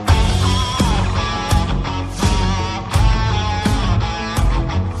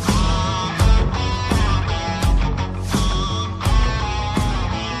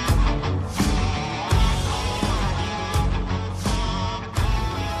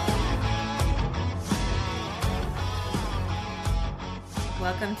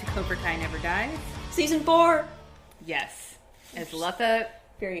Welcome to Cobra Kai Never Dies. Season 4! Yes. As Letha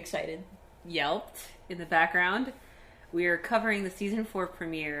Very excited. yelped in the background, we are covering the Season 4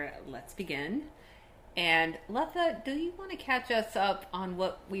 premiere, Let's Begin. And Letha, do you want to catch us up on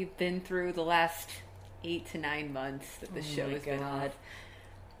what we've been through the last 8 to 9 months that the show has been on?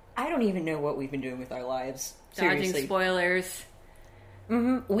 I don't even know what we've been doing with our lives. Dodging Seriously. spoilers.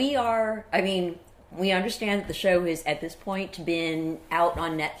 We understand that the show has, at this point, been out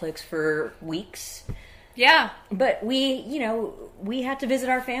on Netflix for weeks. Yeah. But we had to visit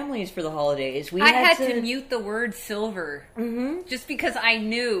our families for the holidays. I had to mute the word silver. Mm-hmm. Just because I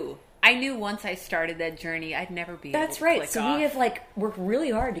knew once I started that journey, I'd never be able to That's right. click So off. we have, worked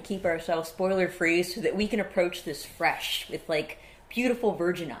really hard to keep ourselves spoiler-free so that we can approach this fresh with, beautiful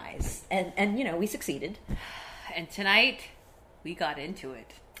virgin eyes. And we succeeded. And tonight, we got into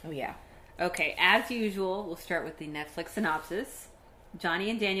it. Oh, yeah. Okay, as usual, we'll start with the Netflix synopsis. Johnny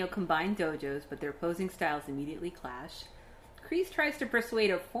and Daniel combine dojos, but their opposing styles immediately clash. Kreese tries to persuade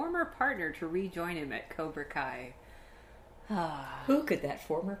a former partner to rejoin him at Cobra Kai. Who could that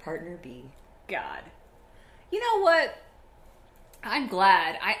former partner be? God. You know what? I'm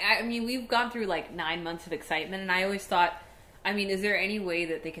glad. I mean, we've gone through 9 months of excitement, and I always thought, is there any way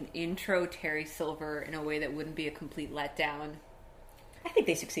that they can intro Terry Silver in a way that wouldn't be a complete letdown? I think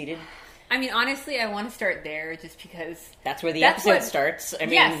they succeeded. Honestly, I want to start there just because... That's where the episode starts.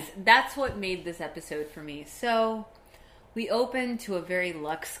 Yes, that's what made this episode for me. So, we open to a very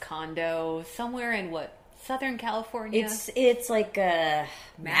luxe condo somewhere in, Southern California? It's like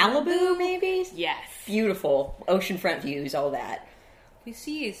Malibu, maybe? Yes. Beautiful. Oceanfront views, all that. We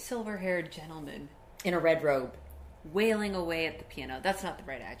see a silver-haired gentleman. In a red robe. Wailing away at the piano. That's not the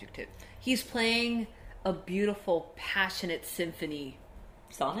right adjective. He's playing a beautiful, passionate symphony.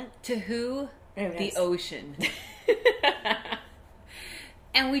 Sonnet? To who? Oh, nice. The ocean.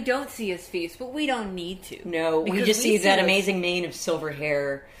 And we don't see his face, but we don't need to. No, we just see that amazing mane of silver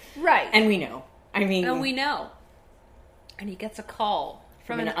hair. Right. And we know. And we know. And he gets a call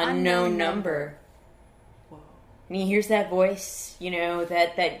from an unknown number. Whoa. And he hears that voice,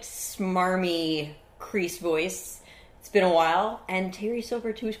 that smarmy Kreese voice. It's been a while. And Terry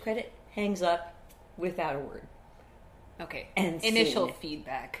Silver, to his credit, hangs up without a word. Okay. And initial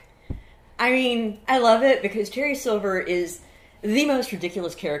feedback. I love it because Terry Silver is the most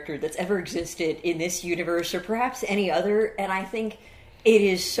ridiculous character that's ever existed in this universe or perhaps any other. And I think it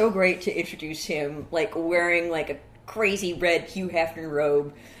is so great to introduce him, wearing a crazy red Hugh Hefner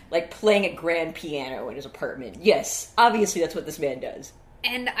robe, playing a grand piano in his apartment. Yes, obviously that's what this man does.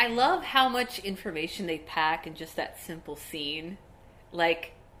 And I love how much information they pack in just that simple scene.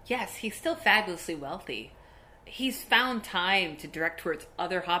 Yes, he's still fabulously wealthy. He's found time to direct towards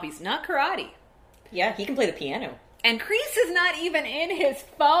other hobbies, not karate. Yeah, he can play the piano. And Kreese is not even in his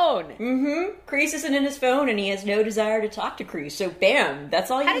phone. Mm-hmm. Kreese isn't in his phone, and he has no desire to talk to Kreese. So, bam, that's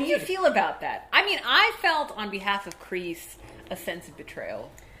all you need. How did you feel about that? I felt, on behalf of Kreese, a sense of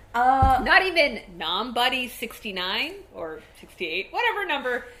betrayal. Not even non-buddy 69 or 68, whatever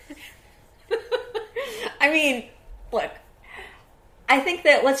number. Look. I think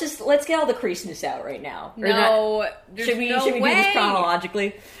that let's get all the Kreese-ness out right now. No, there's should we no do way. this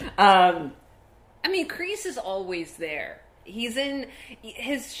chronologically? Kreese is always there.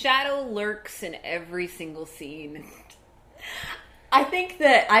 His shadow lurks in every single scene. I think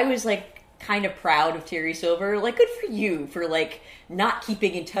that I was kind of proud of Terry Silver. Good for you for not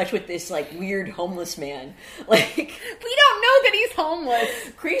keeping in touch with this weird homeless man. We don't know that he's homeless.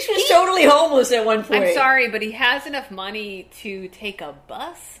 Kreese was totally homeless at one point. I'm sorry, but he has enough money to take a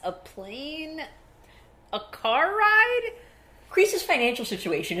bus, a plane, a car ride. Kreese's financial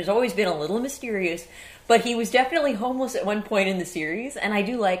situation has always been a little mysterious, but he was definitely homeless at one point in the series, and I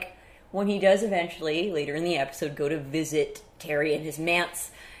do like when he does eventually, later in the episode, go to visit Terry and his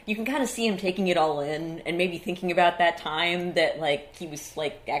manse. You can kind of see him taking it all in, and maybe thinking about that time that, he was,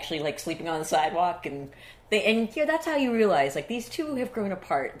 actually, sleeping on the sidewalk, and that's how you realize, these two have grown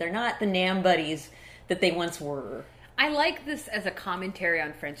apart. They're not the Nam buddies that they once were. I like this as a commentary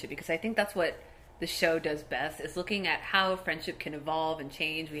on friendship, because I think that's what the show does best, is looking at how friendship can evolve and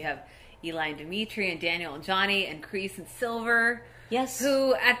change. We have Eli and Dimitri, and Daniel and Johnny, and Kreese and Silver. Yes.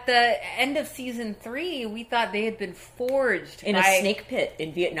 Who, at the end of season 3, we thought they had been forged in a snake pit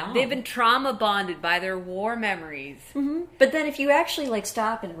in Vietnam. They've been trauma bonded by their war memories. Mm-hmm. But then if you actually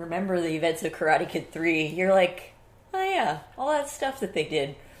stop and remember the events of Karate Kid 3, you're like, oh yeah, all that stuff that they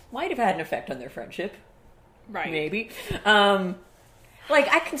did might have had an effect on their friendship. Right. Maybe. Like,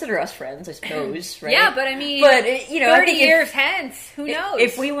 I consider us friends, I suppose, right? Yeah, but I mean, 30 years hence, who knows?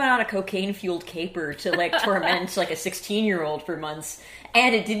 If we went on a cocaine-fueled caper to, like, torment, like, a 16-year-old for months,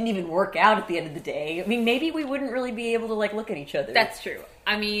 and it didn't even work out at the end of the day, I mean, maybe we wouldn't really be able to, like, look at each other. That's true.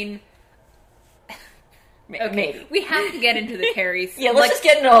 I mean... Okay, maybe. We have to get into the Terry... Yeah, let's just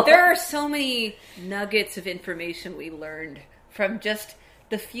get into all... There are so many nuggets of information we learned from just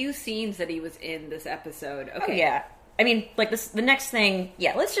the few scenes that he was in this episode. Okay. Oh, yeah. I mean, like, the next thing...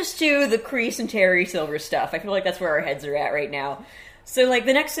 Yeah, let's just do the Kreese and Terry Silver stuff. I feel like that's where our heads are at right now. So, like,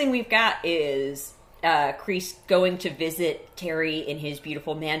 the next thing we've got is Kreese going to visit Terry in his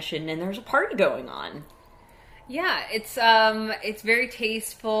beautiful mansion, and there's a party going on. Yeah, it's very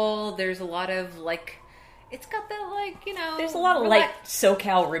tasteful. There's a lot of, like... It's got that, like, There's a lot of, like,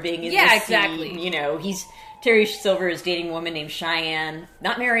 SoCal ribbing in this scene. Exactly. Terry Silver is dating a woman named Cheyenne.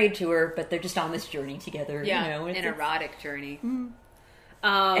 Not married to her, but they're just on this journey together. Yeah, an erotic journey.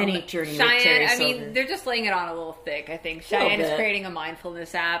 Any journey Cheyenne, with Terry Silver. I mean, they're just laying it on a little thick, I think. Cheyenne is creating a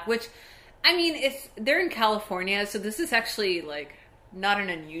mindfulness app, which, I mean, they're in California, so this is actually, like... not an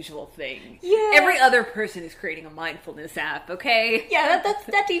unusual thing. Yeah. Every other person is creating a mindfulness app, okay? Yeah,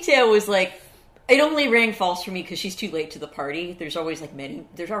 that detail was like... It only rang false for me because she's too late to the party. There's always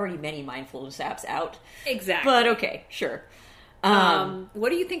there's already many mindfulness apps out. Exactly. But okay, sure. What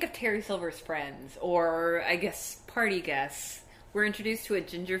do you think of Terry Silver's friends, or I guess party guests? We're introduced to a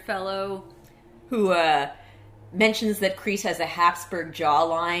ginger fellow who mentions that Kreese has a Habsburg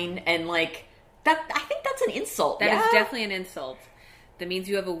jawline, and like that. I think that's an insult. That is definitely an insult. That means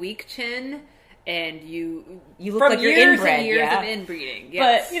you have a weak chin. And you look like you're inbred, and years of inbreeding.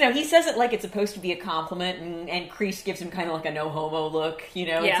 Yes. But, he says it like it's supposed to be a compliment, and Kreese gives him kind of like a no-homo look,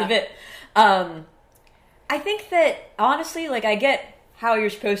 It's a bit... I think that, honestly, like, I get how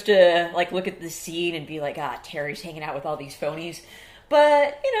you're supposed to, like, look at this scene and be like, Terry's hanging out with all these phonies.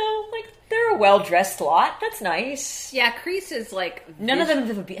 But, like, they're a well-dressed lot. That's nice. Yeah, Kreese is, like... None of them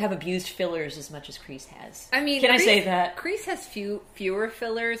have abused fillers as much as Kreese has. I mean... Can I say that? Kreese has fewer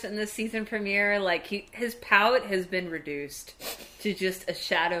fillers in this season premiere. Like, his pout has been reduced to just a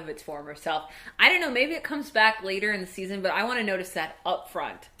shadow of its former self. I don't know, maybe it comes back later in the season, but I want to notice that up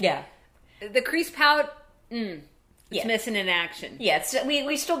front. Yeah. The Kreese pout... It's missing in action. Yeah,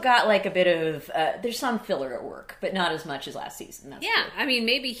 we still got like a bit of... there's some filler at work, but not as much as last season. That's true. I mean,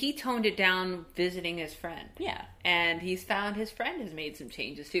 maybe he toned it down visiting his friend. Yeah. And he's found his friend has made some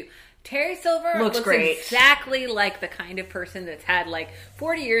changes too. Terry Silver looks great. Exactly like the kind of person that's had like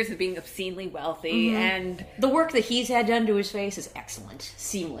 40 years of being obscenely wealthy. And the work that he's had done to his face is excellent.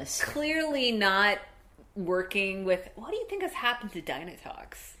 Seamless. Clearly not working with... What do you think has happened to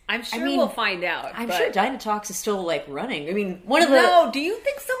Dynatox? I'm sure we'll find out. I'm sure Dynatox is still, like, running. I mean, one of the... No, do you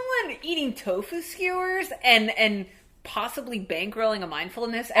think someone eating tofu skewers and possibly bankrolling a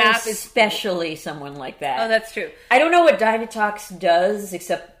mindfulness app is... Especially someone like that. Oh, that's true. I don't know what Dynatox does,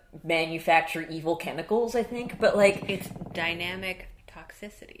 except manufacture evil chemicals, I think, but, like... It's dynamic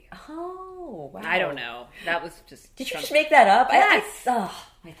toxicity. Oh, wow. I don't know. That was just... Did you just make that up? Yes.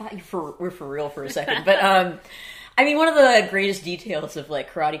 I thought you were for real for a second, but... I mean, one of the greatest details of,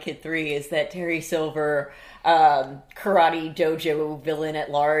 like, Karate Kid 3 is that Terry Silver, karate dojo villain at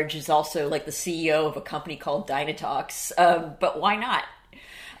large, is also, like, the CEO of a company called Dynatox. But why not?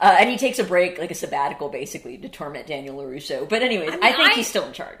 And he takes a break, like a sabbatical, basically, to torment Daniel LaRusso. But anyways, I think he's still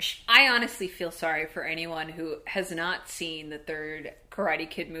in charge. I honestly feel sorry for anyone who has not seen the third Karate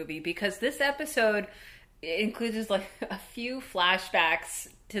Kid movie, because this episode includes, like, a few flashbacks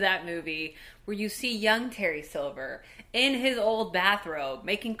to that movie where you see young Terry Silver in his old bathrobe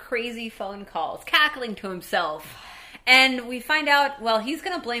making crazy phone calls, cackling to himself. And we find out, well, he's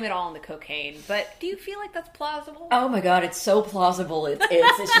going to blame it all on the cocaine. But do you feel like that's plausible? Oh my God, it's so plausible.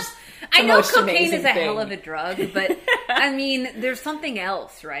 It's just I know cocaine is a hell of a drug, but I mean, there's something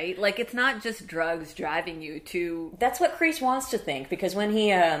else, right? Like, it's not just drugs driving you to... That's what Kreese wants to think, because when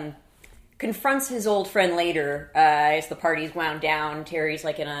he confronts his old friend later, as the party's wound down, Terry's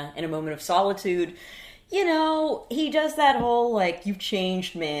like in a moment of solitude. He does that whole, like, you've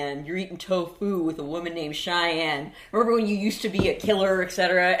changed, man. You're eating tofu with a woman named Cheyenne. Remember when you used to be a killer,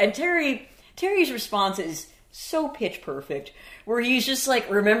 etc.? And Terry's response is so pitch perfect, where he's just, like,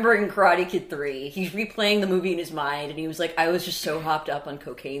 remembering Karate Kid 3. He's replaying the movie in his mind, and he was like, I was just so hopped up on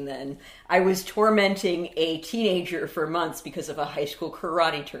cocaine then. I was tormenting a teenager for months because of a high school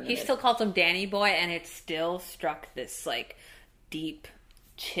karate tournament. He still calls him Danny Boy, and it still struck this, like, deep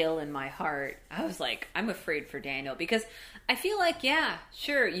chill in my heart. I was like, I'm afraid for Daniel, because I feel like, yeah,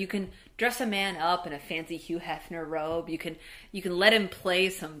 sure, you can dress a man up in a fancy Hugh Hefner robe. You can let him play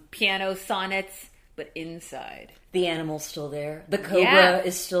some piano sonnets, but but inside. The animal's still there. The cobra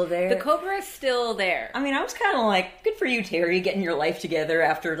is still there. The cobra is still there. I mean, I was kind of like, good for you, Terry, getting your life together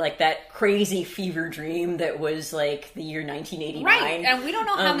after, like, that crazy fever dream that was, like, the year 1989. Right, and we don't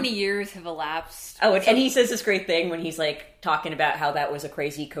know how many years have elapsed. Oh, and he says this great thing when he's, like, talking about how that was a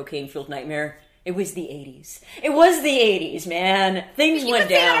crazy cocaine-filled nightmare. It was the 80s. It was the 80s, man. Things went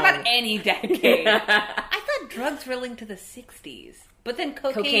down. You can say that about any decade. I thought drugs were linked to the 60s. But then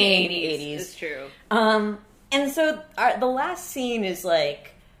cocaine 80s is true. And so the last scene is,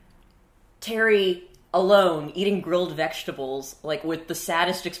 like, Terry alone eating grilled vegetables, like, with the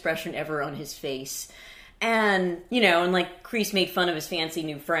saddest expression ever on his face. And, you know, and, like, Kreese made fun of his fancy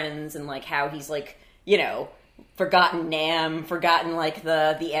new friends and, like, how he's, like, you know, forgotten Nam, forgotten, like,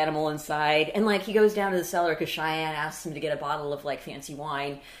 the animal inside. And, like, he goes down to the cellar because Cheyenne asks him to get a bottle of, like, fancy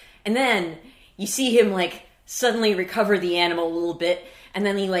wine. And then you see him, like, suddenly recover the animal a little bit. And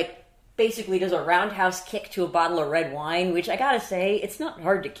then he, like, basically does a roundhouse kick to a bottle of red wine, which I gotta say, it's not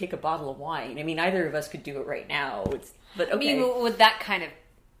hard to kick a bottle of wine. I mean, either of us could do it right now. But okay. I mean, with that kind of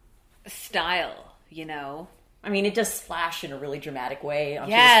style, you know? I mean, it does splash in a really dramatic way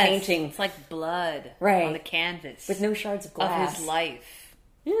onto his painting. It's like blood on the canvas. With no shards of glass. Of his life.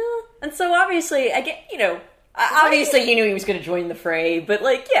 Yeah. And so obviously, I get, you know, obviously you knew he was going to join the fray, but,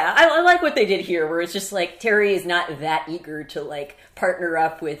 like, yeah, I like what they did here, where it's just, like, Terry is not that eager to, like, partner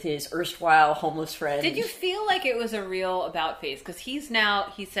up with his erstwhile homeless friend. Did you feel like it was a real about-face? Because he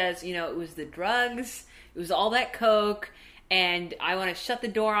says, you know, it was the drugs, it was all that coke, and I want to shut the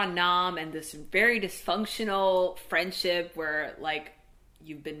door on Nam and this very dysfunctional friendship where, like,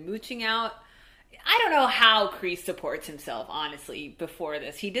 you've been mooching out. I don't know how Kreese supports himself, honestly, before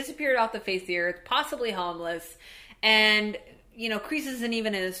this. He disappeared off the face of the earth, possibly homeless, and, you know, Kreese isn't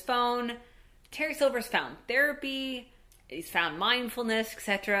even in his phone. Terry Silver's found therapy, he's found mindfulness,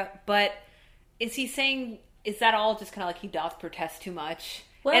 etc., but is that all just kind of like he doth protest too much?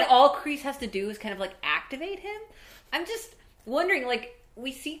 Well, and all Kreese has to do is kind of, like, activate him? I'm just wondering, like,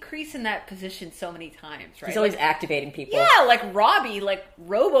 we see Kreese in that position so many times, right? He's always activating people. Yeah, like Robbie, like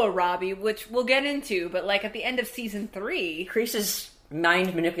Robo-Robbie, which we'll get into, but, like, at the end of season 3... Kreese's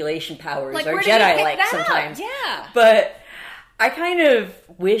mind manipulation powers like, are Jedi-like sometimes. Yeah. But I kind of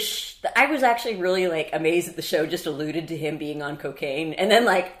wish... I was actually really, like, amazed that the show just alluded to him being on cocaine, and then,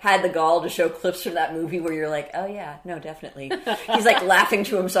 like, had the gall to show clips from that movie where you're like, oh yeah, no, definitely. He's, like, laughing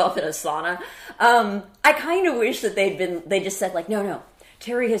to himself in a sauna. I kind of wish that they just said, like, no,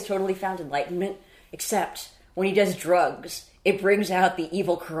 Terry has totally found enlightenment, except when he does drugs, it brings out the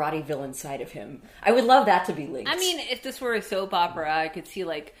evil karate villain side of him. I would love that to be linked. I mean, if this were a soap opera, I could see,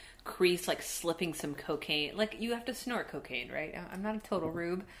 like, Kreese, like, slipping some cocaine. Like, you have to snort cocaine, right? I'm not a total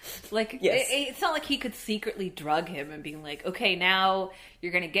rube. Like, yes. It's not like he could secretly drug him and being like, okay, now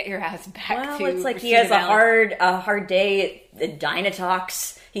you're going to get your ass back to... Well, it's like he has a hard day at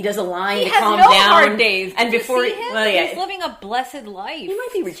Dynatox. He does a line to calm down. He has no hard days. And before you see him? Well, yeah. He's living a blessed life. He might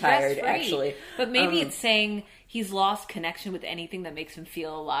be retired, actually. But maybe it's saying he's lost connection with anything that makes him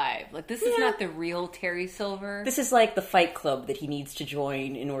feel alive. Like, this is not the real Terry Silver. This is like the fight club that he needs to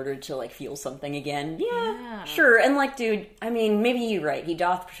join in order to, like, feel something again. Yeah, sure. And, like, dude, I mean, maybe you're right. He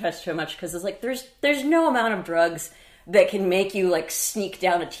doth protest so much because it's like, there's no amount of drugs that can make you, like, sneak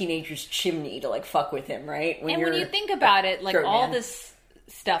down a teenager's chimney to, like, fuck with him, right? When you think about it, like, all this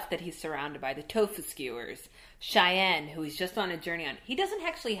stuff that he's surrounded by, the tofu skewers, Cheyenne, who he's just on a journey on, he doesn't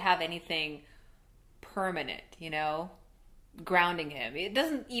actually have anything permanent, you know, grounding him. It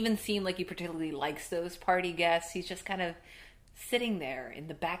doesn't even seem like he particularly likes those party guests. He's just kind of sitting there in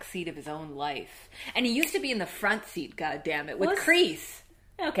the back seat of his own life. And he used to be in the front seat, goddammit, with Kreese.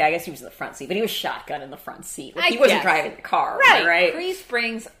 Okay, I guess he was in the front seat, but he was shotgun in the front seat. Like, he wasn't driving the car, right? Kreese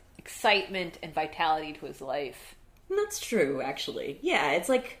brings excitement and vitality to his life. That's true, actually. Yeah, it's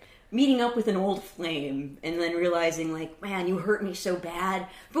like meeting up with an old flame and then realizing, like, man, you hurt me so bad,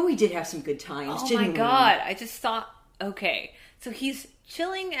 but we did have some good times, didn't we? Oh my god, I just thought, okay, so he's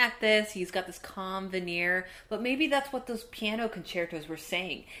chilling at this, he's got this calm veneer, but maybe that's what those piano concertos were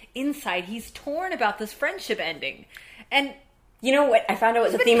saying. Inside, he's torn about this friendship ending. And you know what? I found out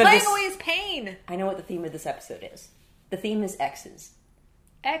what the theme of this... playing away his pain. I know what the theme of this episode is. The theme is exes.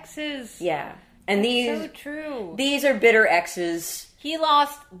 Exes. Yeah. And these... so true. These are bitter exes. He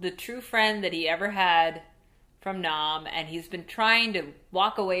lost the true friend that he ever had from Nam, and he's been trying to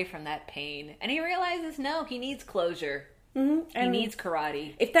walk away from that pain. And he realizes, no, he needs closure. Mm-hmm. He needs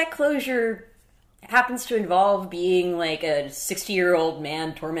karate. If that closure happens to involve being like a 60-year-old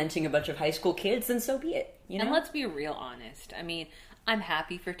man tormenting a bunch of high school kids, then so be it. You know? And let's be real honest. I mean, I'm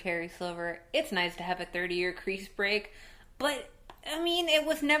happy for Terry Silver. It's nice to have a 30-year Kreese break, but, I mean, it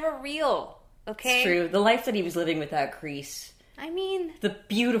was never real. Okay? It's true. The life that he was living without Kreese. I mean... The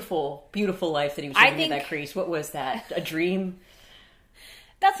beautiful, beautiful life that he was living without Kreese. What was that? A dream?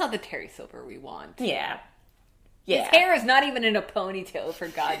 That's not the Terry Silver we want. Yeah. His hair is not even in a ponytail, for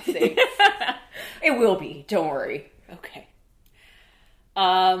God's sake. It will be. Don't worry. Okay.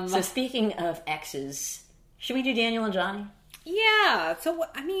 So speaking of exes, should we do Daniel and Johnny? Yeah. So,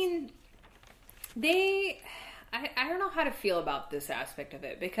 I mean, I don't know how to feel about this aspect of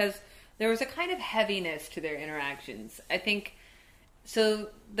it, because there was a kind of heaviness to their interactions. I think, so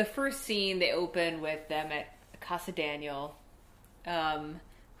the first scene, they open with them at Casa Daniel,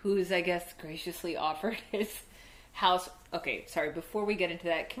 who's, I guess, graciously offered his house. Okay, sorry, before we get into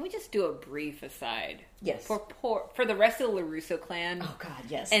that, can we just do a brief aside? Yes. For the rest of the LaRusso clan. Oh, God,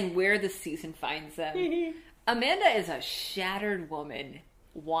 yes. And where the season finds them. Amanda is a shattered woman,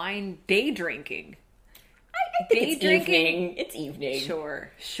 wine day drinking. I think it's evening.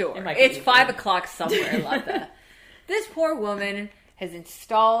 Sure. It's It's 5 o'clock somewhere, Lutha. This poor woman has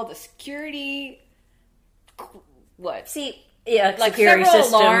installed a security... What? See, yeah, like security several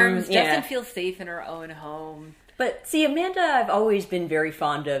system, alarms, yeah. doesn't feel safe in her own home. But see, Amanda I've always been very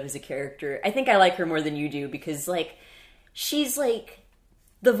fond of as a character. I think I like her more than you do because, like, she's, like,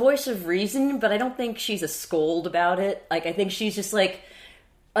 the voice of reason, but I don't think she's a scold about it. Like, I think she's just, like,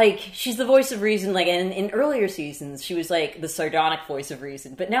 she's the voice of reason, like, in earlier seasons, she was, like, the sardonic voice of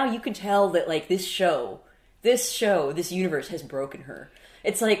reason. But now you can tell that, like, this universe has broken her.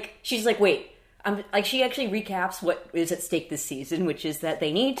 It's like, she's like, wait, she actually recaps what is at stake this season, which is that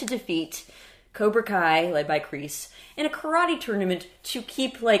they need to defeat Cobra Kai, led by Kreese, in a karate tournament to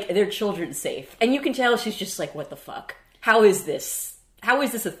keep, like, their children safe. And you can tell she's just like, what the fuck? How is this? How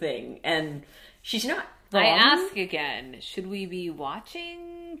is this a thing? And she's not wrong. I ask again, should we be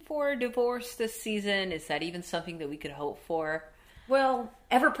watching for divorce this season? Is that even something that we could hope for? Well,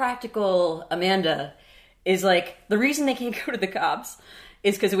 ever practical Amanda is like, the reason they can't go to the cops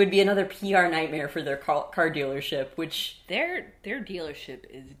is because it would be another PR nightmare for their car dealership, which... Their dealership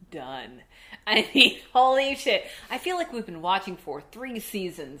is done. I mean, holy shit. I feel like we've been watching for 3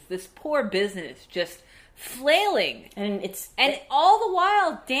 seasons. This poor business just flailing. And all the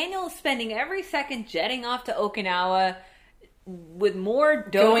while, Daniel is spending every second jetting off to Okinawa with more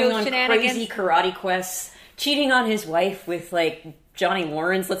dojo going on shenanigans. Crazy karate quests, cheating on his wife with, like, Johnny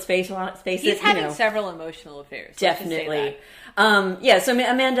Lawrence, let's face it. He's having several emotional affairs. Definitely. So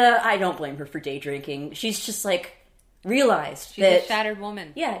Amanda, I don't blame her for day drinking. She's just, like, realized she's that... a shattered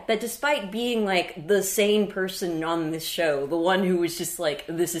woman. Yeah, that despite being, like, the sane person on this show, the one who was just like,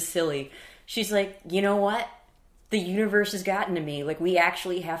 this is silly, she's like, you know what? The universe has gotten to me. Like, we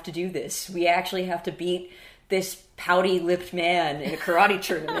actually have to do this. We actually have to beat this pouty-lipped man in a karate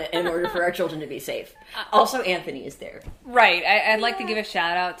tournament in order for our children to be safe. Also, Anthony is there. Right. I'd like to give a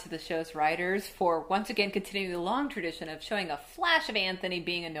shout out to the show's writers for once again continuing the long tradition of showing a flash of Anthony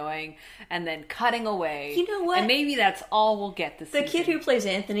being annoying and then cutting away. You know what? And maybe that's all we'll get this season. The kid who plays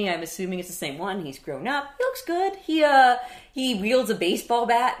Anthony, I'm assuming it's the same one. He's grown up. He looks good. He wields a baseball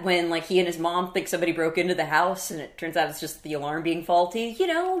bat when, like, he and his mom think somebody broke into the house and it turns out it's just the alarm being faulty. You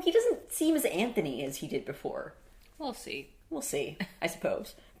know, he doesn't seem as Anthony as he did before. We'll see. We'll see, I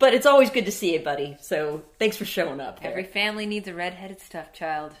suppose. But it's always good to see you, buddy. So thanks for showing up there. Every family needs a red-headed stuffed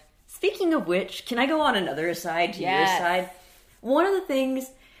child. Speaking of which, can I go on another aside to Yes. your side? One of the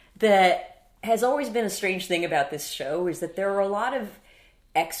things that has always been a strange thing about this show is that there are a lot of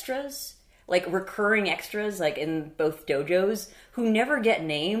extras, like recurring extras, like in both dojos, who never get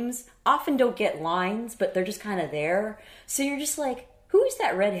names, often don't get lines, but they're just kind of there. So you're just like, who is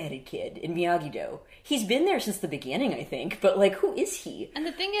that redheaded kid in Miyagi-Do? He's been there since the beginning, I think, but, like, who is he? And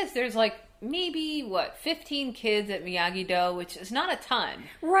the thing is, there's, like, maybe, 15 kids at Miyagi-Do, which is not a ton.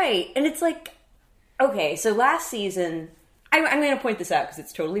 Right, and it's like, okay, so last season, I'm going to point this out because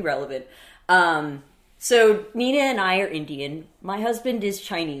it's totally relevant. So Nina and I are Indian. My husband is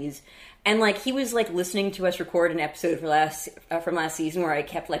Chinese. And, like, he was, like, listening to us record an episode from last season where I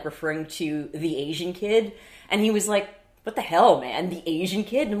kept, like, referring to the Asian kid. And he was like, what the hell, man? The Asian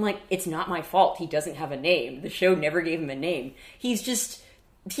kid? And I'm like, it's not my fault. He doesn't have a name. The show never gave him a name. He's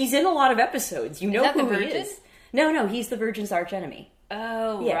in a lot of episodes. You know that who the he Virgin? is. No, he's the Virgin's arch enemy.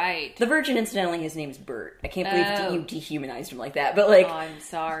 Oh, Yeah. right. The Virgin, incidentally, his name's Bert. I can't believe you dehumanized him like that. But, like... Oh, I'm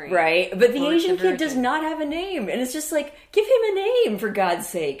sorry. Right? But the Bert Asian the kid does Virgin. not have a name. And it's just like, give him a name, for God's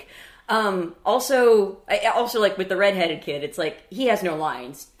sake. Also, like, with the redheaded kid, it's like, he has no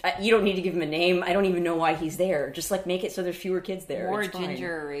lines. You don't need to give him a name. I don't even know why he's there. Just, like, make it so there's fewer kids there. More It's fine.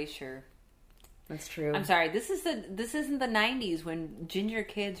 ginger erasure. That's true. I'm sorry. This isn't the 90s when ginger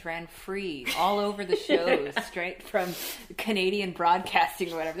kids ran free all over the shows, straight from Canadian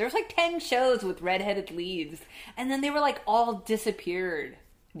broadcasting or whatever. There was like 10 shows with redheaded leads, and then they were like all disappeared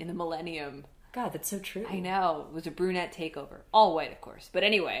in the millennium. God, that's so true. I know. It was a brunette takeover. All white, of course. But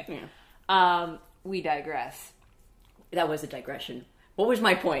anyway, we digress. That was a digression. What was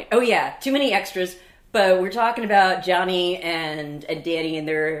my point? Oh yeah, too many extras. But we're talking about Johnny and Danny and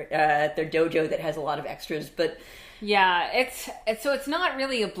their dojo that has a lot of extras. But yeah, it's not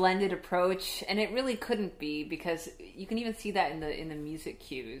really a blended approach, and it really couldn't be, because you can even see that in the music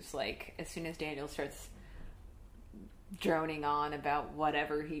cues. Like as soon as Daniel starts droning on about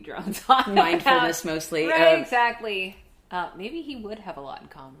whatever he drones on, mindfulness mostly, right? Exactly. Maybe he would have a lot in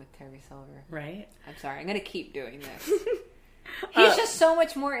common with Terry Silver, right? I'm sorry, I'm going to keep doing this. He's just so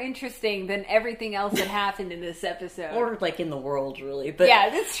much more interesting than everything else that happened in this episode. Or, like, in the world, really. But yeah,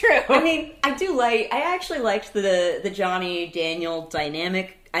 that's true. I mean, I actually liked the Johnny-Daniel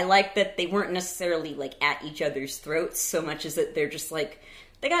dynamic. I liked that they weren't necessarily, like, at each other's throats so much as that they're just, like,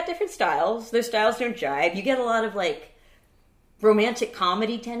 they got different styles. Their styles don't jive. You get a lot of, like, romantic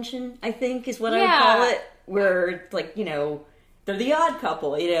comedy tension, I think, is what I would call it. Where, like, you know, they're the odd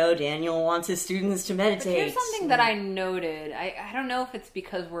couple, you know. Daniel wants his students to meditate. But here's something that I noted. I don't know if it's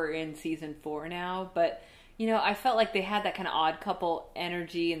because we're in season 4 now, but, you know, I felt like they had that kind of odd couple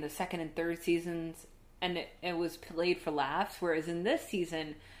energy in the second and third seasons, and it was played for laughs, whereas in this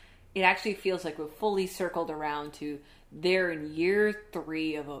season, it actually feels like we're fully circled around to they're in year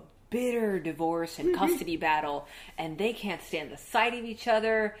 3 of a bitter divorce and custody battle, and they can't stand the sight of each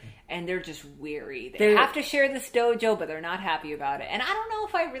other, and they're just weary. They have to share this dojo, but they're not happy about it. And I don't know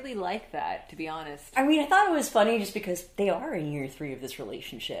if I really like that, to be honest. I mean, I thought it was funny just because they are in year 3 of this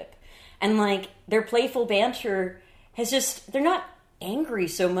relationship. And, like, their playful banter has just... They're not angry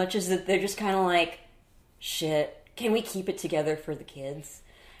so much as that they're just kind of like, shit, can we keep it together for the kids?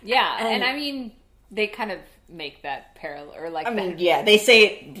 Yeah, and I mean, they kind of make that parallel, or like... I mean, yeah, they say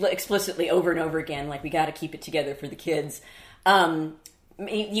it explicitly over and over again, like, we gotta keep it together for the kids.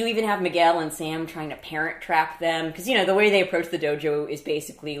 You even have Miguel and Sam trying to parent trap them, because, you know, the way they approach the dojo is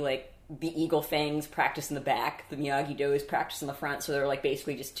basically, like, the Eagle Fangs practice in the back, the Miyagi-Do is practice in the front, so they're, like,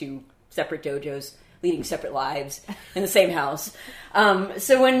 basically just 2 separate dojos leading separate lives in the same house.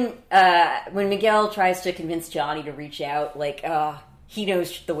 So when Miguel tries to convince Johnny to reach out, like, he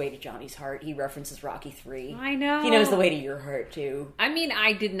knows the way to Johnny's heart. He references Rocky 3. I know. He knows the way to your heart, too. I mean,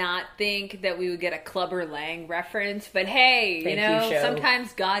 I did not think that we would get a Clubber Lang reference, but hey, Thank you,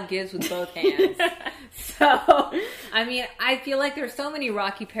 sometimes God gives with both hands. So, I mean, I feel like there's so many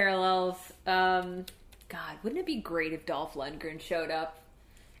Rocky parallels. God, wouldn't it be great if Dolph Lundgren showed up?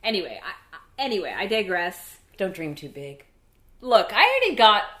 Anyway, I digress. Don't dream too big. Look, I already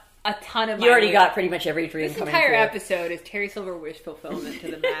got a ton of... You already got pretty much every dream coming This entire true. episode is Terry Silver wish fulfillment to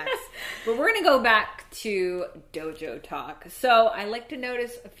the max. But we're going to go back to dojo talk. So I like to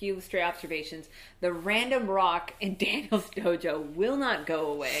notice a few stray observations. The random rock in Daniel's dojo will not go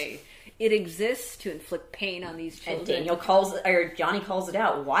away. It exists to inflict pain on these children. And Johnny calls it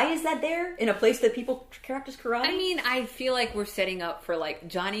out. Why is that there in a place that people practice karate? I mean, I feel like we're setting up for, like,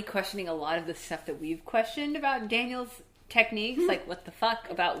 Johnny questioning a lot of the stuff that we've questioned about Daniel's techniques. Like, what the fuck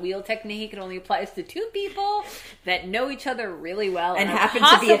about wheel technique? It only applies to 2 people that know each other really well and happen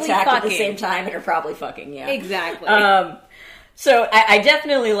to be attacked at the same time and are probably fucking, yeah. Exactly. So I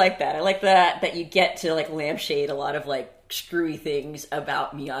definitely like that. I like that you get to, like, lampshade a lot of, like, screwy things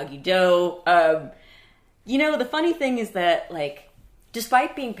about Miyagi-Do. You know, the funny thing is that, like,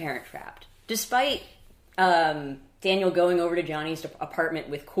 despite being parent-trapped, despite Daniel going over to Johnny's apartment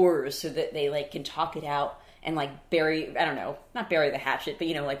with Coors so that they, like, can talk it out and, like, not bury the hatchet, but,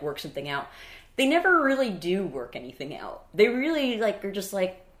 you know, like, work something out. They never really do work anything out. They really, like, are just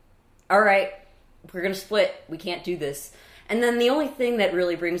like, all right, we're gonna split. We can't do this. And then the only thing that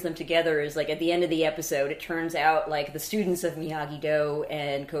really brings them together is, like, at the end of the episode, it turns out, like, the students of Miyagi-Do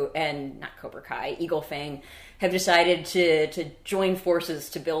and not Cobra Kai, Eagle Fang, have decided to join forces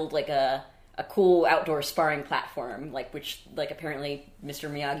to build, like, a cool outdoor sparring platform, like, which, like, apparently Mr.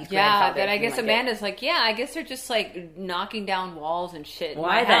 Miyagi's grandfather... Yeah, that I guess Amanda's like, yeah, I guess they're just, like, knocking down walls and shit.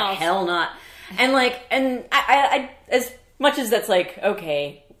 Why the hell not? And, like, and I as much as that's, like,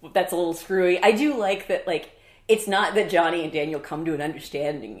 okay, that's a little screwy, I do like that, like, it's not that Johnny and Daniel come to an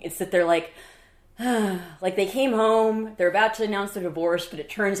understanding. It's that they're like, like, they came home, they're about to announce their divorce, but it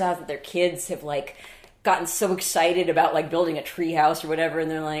turns out that their kids have, like, gotten so excited about, like, building a treehouse or whatever, and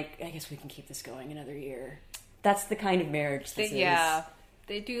they're like, I guess we can keep this going another year. That's the kind of marriage this is. Yeah,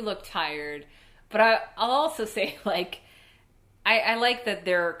 they do look tired. But I'll also say, like, I like that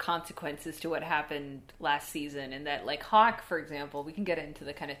there are consequences to what happened last season, and that, like, Hawk, for example, we can get into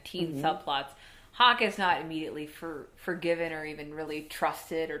the kind of teen subplots. Hawk is not immediately forgiven or even really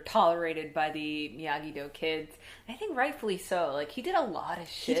trusted or tolerated by the Miyagi-Do kids. I think rightfully so. Like, he did a lot of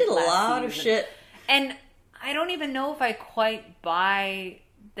shit. He did a lot of shit. And I don't even know if I quite buy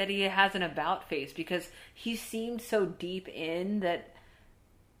that he has an about face, because he seemed so deep in that,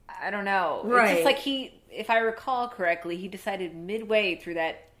 I don't know. Right. It's just like if I recall correctly, he decided midway through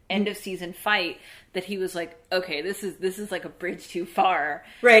that end of season fight that he was like, okay, this is like a bridge too far.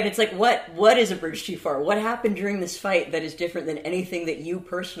 Right. It's like, what is a bridge too far? What happened during this fight that is different than anything that you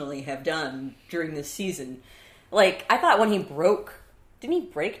personally have done during this season? Like, I thought when he didn't he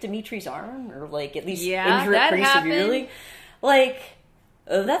break Dimitri's arm? Or, like, at least injure it pretty severely? Like,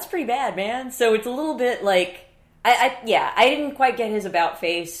 that's pretty bad, man. So it's a little bit like, I didn't quite get his about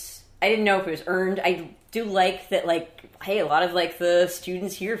face. I didn't know if it was earned. I do like that, like, hey, a lot of, like, the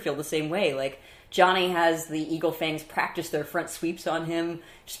students here feel the same way. Like, Johnny has the Eagle Fangs practice their front sweeps on him,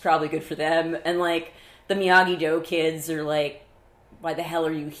 which is probably good for them. And, like, the Miyagi-Do kids are like, why the hell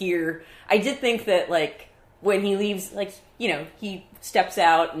are you here? I did think that, like, when he leaves, like, you know, he steps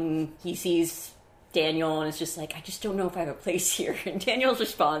out and he sees Daniel and it's just like, I just don't know if I have a place here. And Daniel's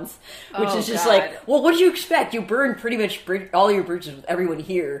response, which is just like, well, what did you expect? You burned pretty much all your bridges with everyone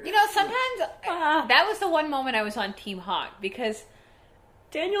here. You know, sometimes that was the one moment I was on Team Hawk, because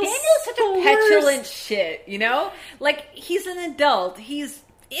Daniel's such a petulant shit, you know? Like, he's an adult. He's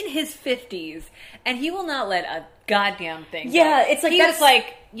in his 50s, and he will not let a goddamn thing go. Yeah, it's like, he was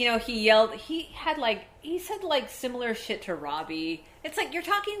like, you know, he said, like, similar shit to Robbie. It's like, you're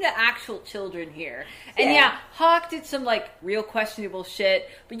talking to actual children here. And yeah, Hawk did some, like, real questionable shit,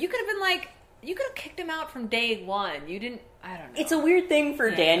 but you could have been like, you could have kicked him out from day one. You didn't, I don't know. It's a weird thing for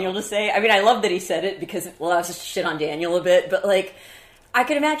Daniel to say. I mean, I love that he said it because it allows us to shit on Daniel a bit, but, like, I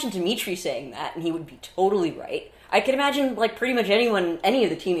could imagine Dimitri saying that, and he would be totally right. I could imagine, like, pretty much anyone, any of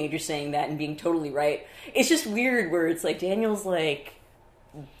the teenagers saying that and being totally right. It's just weird where it's like, Daniel's like,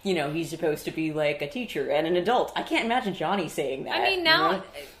 you know, he's supposed to be like a teacher and an adult. I can't imagine Johnny saying that. I mean, now, you know?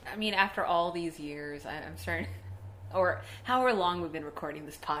 I mean, after all these years, I'm starting, or however long we've been recording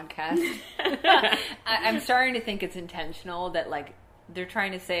this podcast, I'm starting to think it's intentional that, like, they're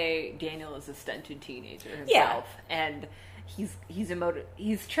trying to say Daniel is a stunted teenager himself, and he's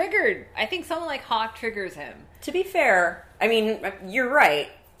triggered. I think someone like Hawk triggers him. To be fair, I mean, you're right.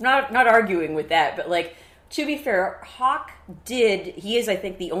 Not arguing with that, but, like, to be fair, Hawk he is, I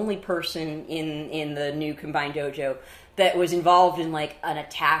think, the only person in the new combined dojo that was involved in, like, an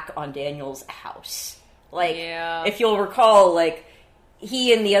attack on Daniel's house. Like, if you'll recall, like,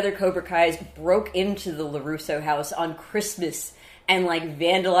 he and the other Cobra Kais broke into the LaRusso house on Christmas and, like,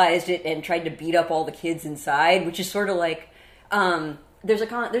 vandalized it and tried to beat up all the kids inside, which is sort of like, there's a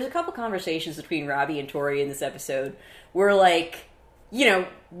couple conversations between Robbie and Tori in this episode where, like, you know,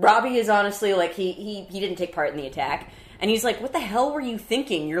 Robbie is honestly, like, he didn't take part in the attack. And he's like, what the hell were you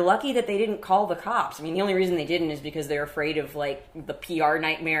thinking? You're lucky that they didn't call the cops. I mean, the only reason they didn't is because they're afraid of, like, the PR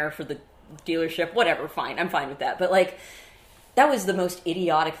nightmare for the dealership. Whatever, fine. I'm fine with that. But, like, that was the most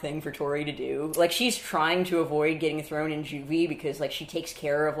idiotic thing for Tori to do. Like, she's trying to avoid getting thrown in juvie because, like, she takes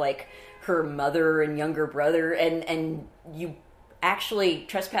care of, like, her mother and younger brother. And you actually,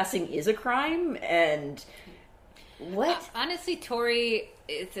 trespassing is a crime. And what? Honestly, Tori,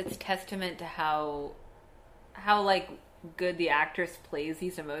 it's testament to how like, good the actress plays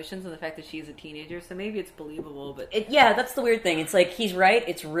these emotions and the fact that she's a teenager, so maybe it's believable, but that's the weird thing. It's like, he's right,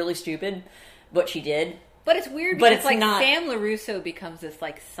 it's really stupid what she did, but it's weird because it's like not... Sam LaRusso becomes this,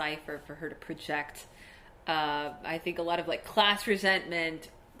 like, cipher for her to project I think a lot of, like, class resentment,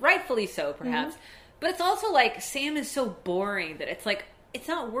 rightfully so perhaps, but it's also like Sam is so boring that it's like, it's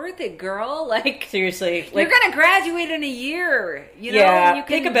not worth it, girl. Like, seriously, you're gonna graduate in a year, you know? Yeah, you can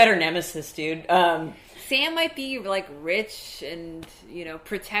pick a better nemesis, dude. Sam might be, like, rich and, you know,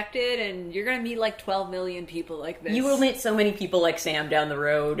 protected, and you're gonna meet, like, 12 million people like this. You will meet so many people like Sam down the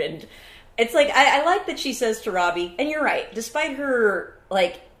road, and it's like, I like that she says to Robbie, and you're right, despite her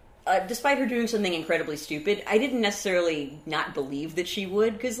doing something incredibly stupid, I didn't necessarily not believe that she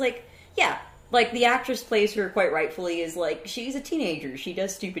would, because, like, yeah, like, the actress plays her quite rightfully as, like, she's a teenager, she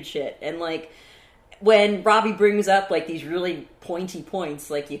does stupid shit, and, like, when Robbie brings up, like, these really pointy points,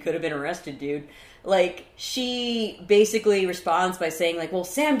 like, you could have been arrested, dude, like, she basically responds by saying, like, well,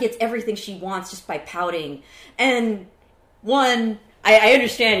 Sam gets everything she wants just by pouting. And, one, I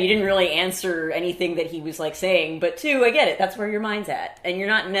understand you didn't really answer anything that he was, like, saying, but two, I get it. That's where your mind's at. And you're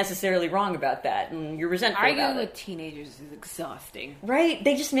not necessarily wrong about that, and you're resentful about it. Arguing with teenagers is exhausting. Right?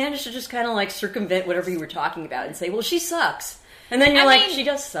 They just managed to just kind of, like, circumvent whatever you were talking about and say, well, she sucks. And then you're I like, mean, she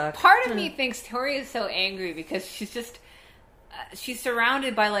does suck. Part of me thinks Tori is so angry because she's just she's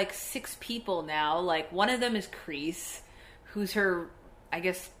surrounded by like 6 people now. Like one of them is Kreese, who's her, I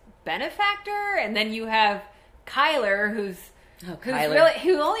guess, benefactor, and then you have Kyler, who's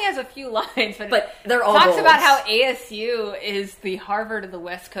who only has a few lines, but they're all talks goals. about how ASU is the Harvard of the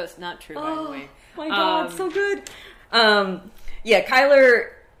West Coast. Not true, by the way. My God, so good. Yeah, Kyler,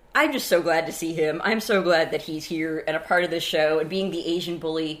 I'm just so glad to see him. I'm so glad that he's here and a part of this show and being the Asian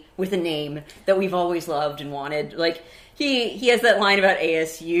bully with a name that we've always loved and wanted. Like, he has that line about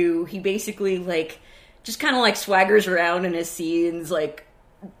ASU. He basically, like, just kind of, like, swaggers around in his scenes, like,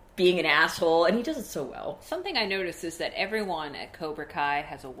 being an asshole, and he does it so well. Something I noticed is that everyone at Cobra Kai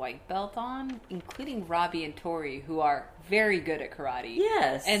has a white belt on, including Robbie and Tori, who are very good at karate.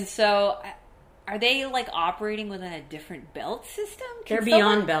 Yes. And so, are they, like, operating within a different belt system? They're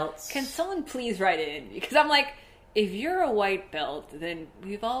beyond belts. Can someone please write it in? Because I'm like, if you're a white belt, then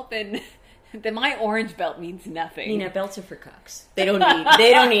we've all been... then my orange belt means nothing. You know, belts are for cucks. They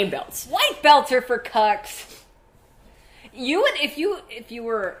don't need belts. White belts are for cucks. You would, if you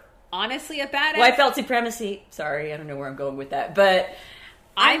were honestly a badass... White belt supremacy. Sorry, I don't know where I'm going with that, but...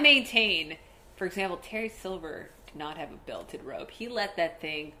 I maintain, for example, Terry Silver did not have a belted robe. He let that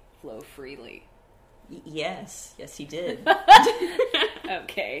thing flow freely. Yes, he did.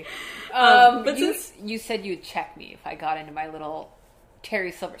 Okay. But you said you'd check me if I got into my little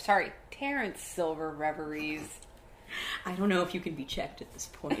Terrence Silver reveries. I don't know if you can be checked at this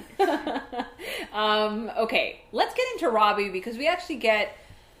point. Okay, let's get into Robbie because we actually get...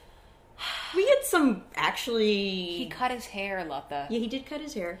 We get some, actually... He cut his hair, Lutha. Yeah, he did cut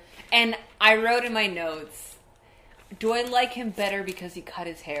his hair. And I wrote in my notes, do I like him better because he cut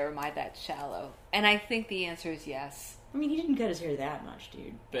his hair, or am I that shallow? And I think the answer is yes. I mean, he didn't cut his hair that much,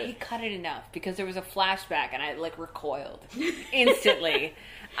 dude. But... He cut it enough because there was a flashback and I, like, recoiled instantly.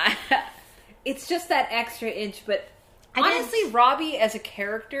 It's just that extra inch, but... Honestly, Robbie as a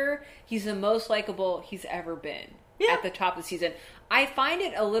character, he's the most likable he's ever been at the top of the season. I find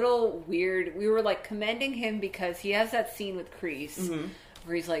it a little weird. We were, like, commending him because he has that scene with Kreese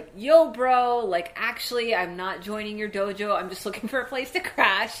where he's like, yo, bro, like, actually, I'm not joining your dojo. I'm just looking for a place to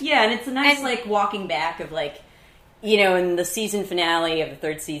crash. Yeah, and it's a nice, like, walking back of, like, you know, in the season finale of the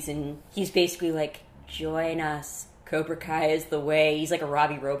 3rd season, he's basically like, join us. Cobra Kai is the way. He's like a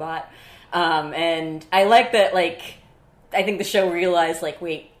Robbie robot. And I like that, like... I think the show realized, like,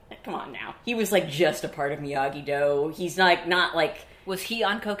 wait, come on now. He was, like, just a part of Miyagi-Do. He's, like, not, like... Was he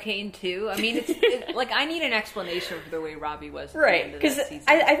on cocaine, too? I mean, like, I need an explanation for the way Robbie was. Right, because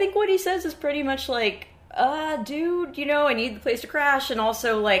I think what he says is pretty much like, dude, you know, I need the place to crash, and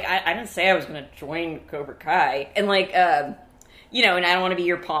also, like, I didn't say I was going to join Cobra Kai. And, like, you know, and I don't want to be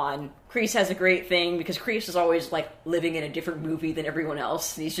your pawn. Kreese has a great thing because Kreese is always like living in a different movie than everyone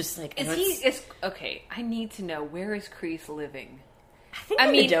else. And he's just like, okay. I need to know, where is Kreese living?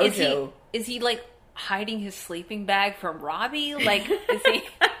 I mean, the dojo. Is he like hiding his sleeping bag from Robbie? Like, is he?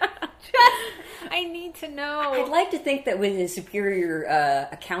 I need to know. I'd like to think that with his superior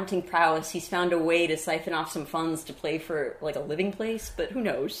accounting prowess, he's found a way to siphon off some funds to play for like a living place. But who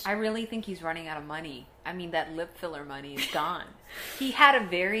knows? I really think he's running out of money. I mean, that lip filler money is gone. He had a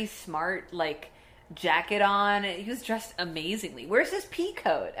very smart, like, jacket on. He was dressed amazingly. Where's his pea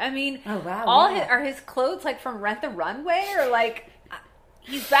coat? I mean, oh, wow, are his clothes, like, from Rent the Runway? Or, like,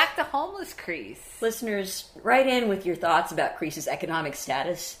 he's back to homeless Kreese. Listeners, write in with your thoughts about Kreese's economic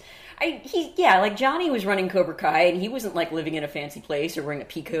status. Like Johnny was running Cobra Kai, and he wasn't like living in a fancy place or wearing a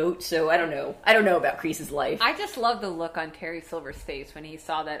pea coat. So I don't know. I don't know about Kreese's life. I just love the look on Terry Silver's face when he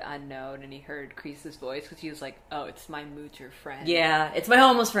saw that unknown and he heard Kreese's voice because he was like, "Oh, it's my moocher friend." Yeah, it's my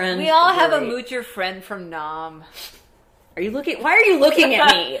homeless friend. We all have a moocher friend from Nam. Are you looking? Why are you looking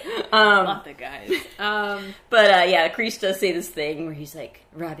at me? Not the guys. But Kreese does say this thing where he's like,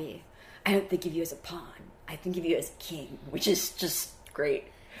 "Robbie, I don't think of you as a pawn. I think of you as a king," which is just great.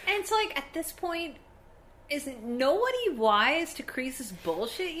 And it's like, at this point, is nobody wise to Kreese's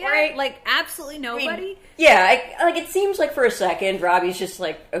bullshit yet? Right. Like, absolutely nobody? I mean, it seems like for a second, Robbie's just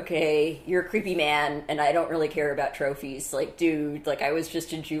like, okay, you're a creepy man, and I don't really care about trophies. Like, dude, like, I was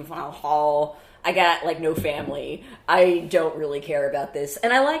just in juvenile hall. I got, like, no family. I don't really care about this.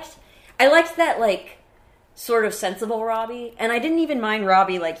 And I liked that, like, sort of sensible Robbie. And I didn't even mind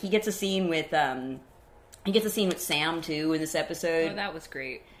Robbie. Like, he gets a scene with Sam, too, in this episode. Oh, that was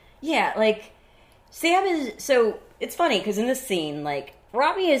great. Yeah, like, Sam is... So, it's funny, because in this scene, like,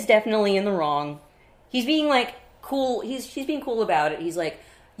 Robbie is definitely in the wrong. He's being, like, cool. He's being cool about it. He's like,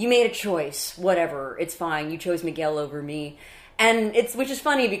 you made a choice. Whatever. It's fine. You chose Miguel over me. And which is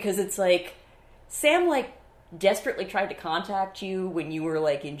funny, because it's like, Sam, like, desperately tried to contact you when you were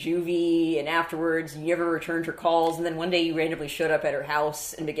like in juvie and afterwards, and you never returned her calls, and then one day you randomly showed up at her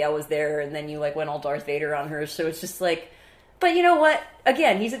house and Miguel was there, and then you like went all Darth Vader on her. So it's just like, but you know what?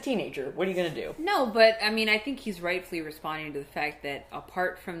 Again, he's a teenager. What are you gonna do? No, but I mean, I think he's rightfully responding to the fact that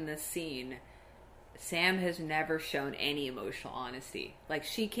apart from this scene, Sam has never shown any emotional honesty. Like,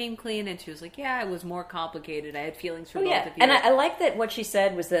 she came clean and she was like, yeah, it was more complicated. I had feelings for both of you. And I like that what she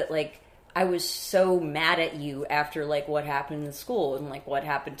said was that, like, I was so mad at you after, like, what happened in school and, like, what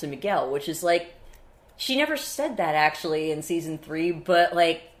happened to Miguel, which is, like, she never said that, actually, in season 3, but,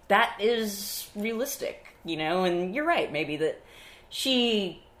 like, that is realistic, you know? And you're right, maybe, that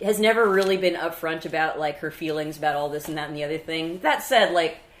she has never really been upfront about, like, her feelings about all this and that and the other thing. That said,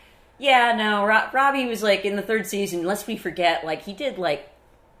 like, yeah, no, Robbie was, like, in the 3rd season, lest we forget, like, he did, like,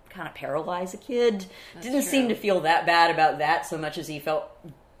 kind of paralyze a kid. Didn't seem to feel that bad about that so much as he felt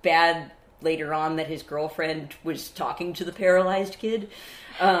bad later on that his girlfriend was talking to the paralyzed kid.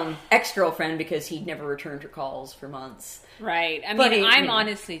 Ex-girlfriend, because he'd never returned her calls for months. Right. I mean, I'm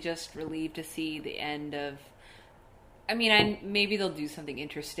honestly just relieved to see the end of... I mean, maybe they'll do something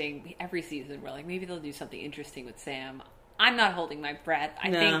interesting. Every season, we're like, maybe they'll do something interesting with Sam. I'm not holding my breath.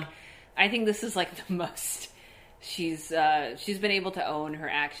 I think this is like the most she's been able to own her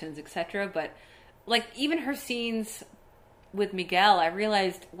actions, etc. But like even her scenes with Miguel, I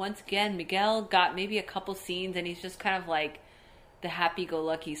realized once again Miguel got maybe a couple scenes and he's just kind of like the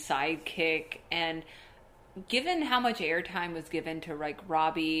happy-go-lucky sidekick. And given how much airtime was given to like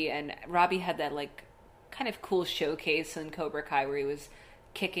Robbie, and Robbie had that like kind of cool showcase in Cobra Kai where he was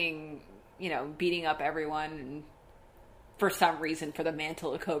kicking, you know, beating up everyone and for some reason for the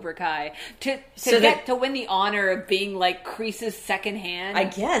mantle of Cobra Kai to win the honor of being like Kreese's second hand. I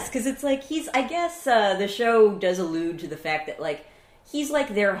guess, because it's like the show does allude to the fact that like he's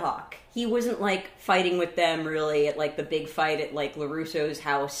like their Hawk. He wasn't like fighting with them really at like the big fight at like LaRusso's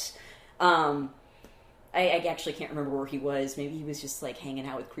house. I actually can't remember where he was. Maybe he was just like hanging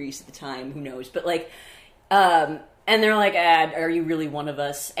out with Kreese at the time. Who knows? But like, and they're like, are you really one of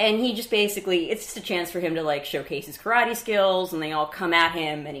us? And he just basically, it's just a chance for him to, like, showcase his karate skills, and they all come at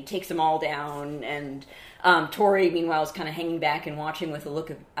him, and he takes them all down, and Tori, meanwhile, is kind of hanging back and watching with a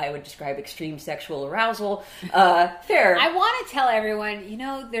look of, I would describe, extreme sexual arousal. Fair. I want to tell everyone, you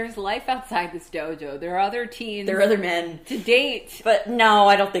know, there's life outside this dojo. There are other teens. There are other men. To date. But no,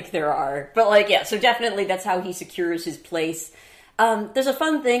 I don't think there are. But, like, yeah, so definitely that's how he secures his place. There's a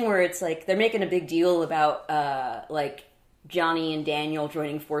fun thing where it's like they're making a big deal about like Johnny and Daniel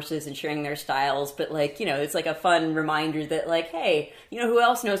joining forces and sharing their styles, but like, you know, it's like a fun reminder that like, hey, you know who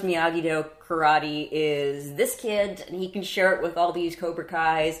else knows Miyagi-Do karate is this kid, and he can share it with all these Cobra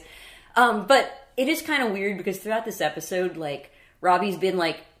Kais. But it is kind of weird because throughout this episode, like Robbie's been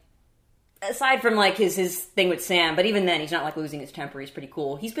like, aside from like his thing with Sam, but even then he's not like losing his temper. He's pretty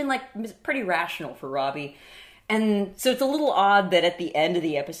cool. He's been like pretty rational for Robbie. And so it's a little odd that at the end of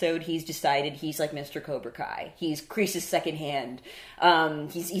the episode, he's decided he's like Mr. Cobra Kai. He's Kreese's second hand.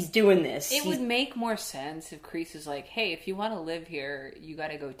 He's doing this. It would make more sense if Kreese is like, hey, if you want to live here, you got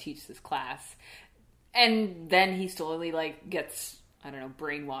to go teach this class. And then he slowly like gets, I don't know,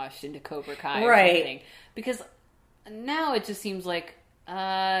 brainwashed into Cobra Kai or something. Because now it just seems like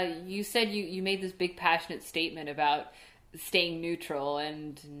you said you made this big passionate statement about staying neutral,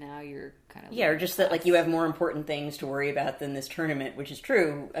 and now you're kind of... Yeah, or just that, like, you have more important things to worry about than this tournament, which is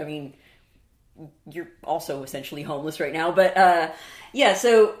true. I mean, you're also essentially homeless right now, but, yeah,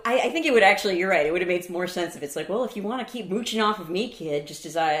 so I think it would actually, you're right, it would have made more sense if it's like, well, if you want to keep mooching off of me, kid, just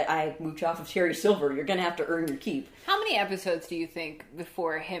as I mooch off of Terry Silver, you're gonna have to earn your keep. How many episodes do you think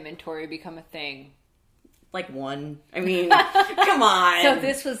before him and Tori become a thing? Like one. I mean, come on. So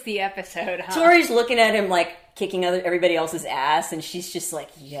this was the episode, huh? Tori's looking at him like kicking everybody else's ass, and she's just like,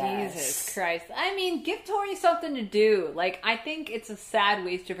 yes. Jesus Christ. I mean, give Tori something to do. Like, I think it's a sad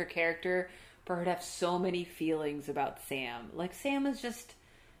waste of her character for her to have so many feelings about Sam. Like, Sam is just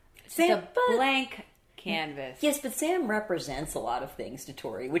a blank canvas. Yes, but Sam represents a lot of things to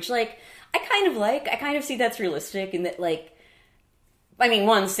Tori, which, like. I kind of see that's realistic, in that, like, I mean,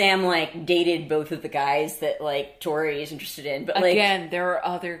 one, Sam, like, dated both of the guys that, like, Tori is interested in, but, like... Again, there are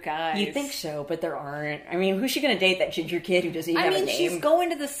other guys. You think so, but there aren't. I mean, who's she gonna date, that ginger kid who doesn't even have a name? She's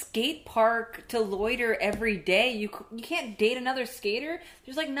going to the skate park to loiter every day. You can't date another skater?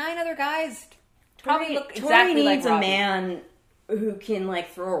 There's, like, 9 other guys. Probably look exactly like Robbie. Tori needs a man who can,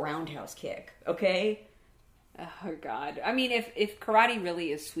 like, throw a roundhouse kick, okay? Oh, God. I mean, if karate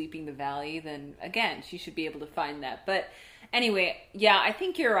really is sweeping the valley, then, again, she should be able to find that. But... Anyway, yeah, I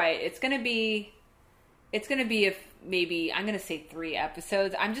think you're right. It's gonna be if maybe, I'm gonna say 3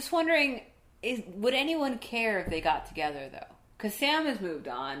 episodes. I'm just wondering, would anyone care if they got together, though? Because Sam has moved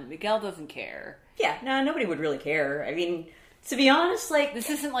on. Miguel doesn't care. Yeah, no, nobody would really care. I mean, to be honest, like... This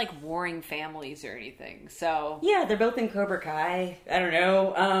isn't like warring families or anything, so... Yeah, they're both in Cobra Kai. I don't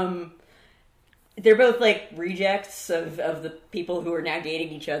know. They're both, like, rejects of the people who are now dating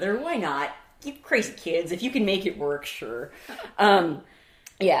each other. Why not? You crazy kids. If you can make it work, sure.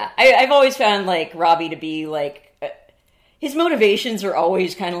 Yeah, I've always found, like, Robbie to be, like... his motivations are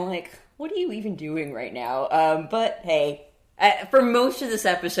always kind of like, what are you even doing right now? But, hey, for most of this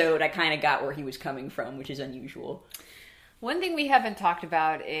episode, I kind of got where he was coming from, which is unusual. One thing we haven't talked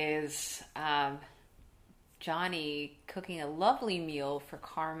about is Johnny cooking a lovely meal for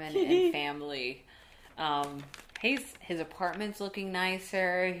Carmen and family. His apartment's looking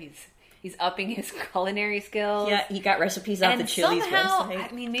nicer. He's upping his culinary skills. Yeah, he got recipes off the Chili's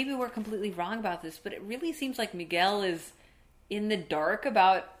website. I mean, maybe we're completely wrong about this, but it really seems like Miguel is in the dark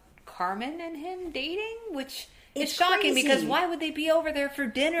about Carmen and him dating, which is shocking crazy. Because why would they be over there for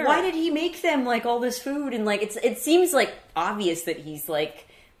dinner? Why did he make them, like, all this food? And, like, it seems, like, obvious that he's, like,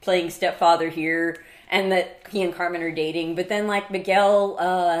 playing stepfather here and that he and Carmen are dating. But then, like,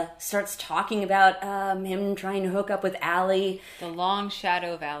 Miguel starts talking about him trying to hook up with Allie. The long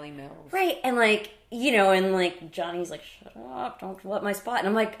shadow of Allie Mills. Right, and, like, you know, and, like, Johnny's like, shut up, don't let my spot. And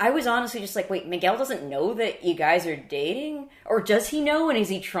I'm like, I was honestly just like, wait, Miguel doesn't know that you guys are dating? Or does he know, and is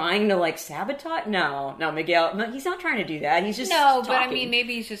he trying to, like, sabotage? No, Miguel, no, he's not trying to do that. He's just talking. But I mean,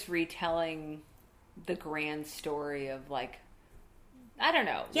 maybe he's just retelling the grand story of, like, I don't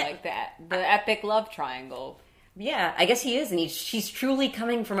know, like the epic love triangle. Yeah, I guess he is, and she's truly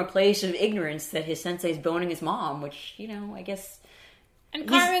coming from a place of ignorance that his sensei's boning his mom, which, you know, I guess... And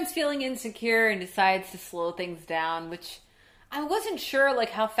Carmen's feeling insecure and decides to slow things down, which I wasn't sure, like,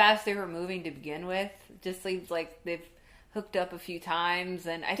 how fast they were moving to begin with. Just seems like they've hooked up a few times,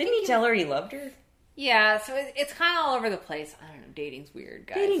 and Didn't he tell her he loved her? Yeah, so it's kind of all over the place. I don't know, dating's weird,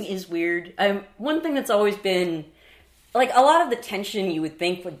 guys. Dating is weird. One thing that's always been... Like, a lot of the tension you would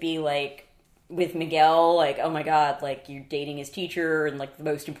think would be, like, with Miguel, like, oh my god, like, you're dating his teacher and, like, the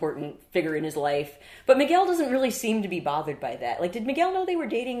most important figure in his life. But Miguel doesn't really seem to be bothered by that. Like, did Miguel know they were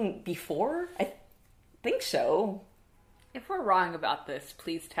dating before? I think so. If we're wrong about this,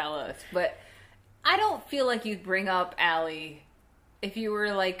 please tell us. But I don't feel like you'd bring up Allie if you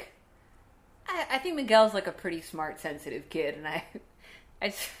were, like... I think Miguel's, like, a pretty smart, sensitive kid, and I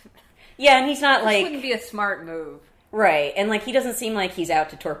just... Yeah, and he's not, like... This wouldn't be a smart move. Right, and, like, he doesn't seem like he's out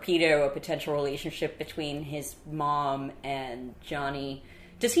to torpedo a potential relationship between his mom and Johnny.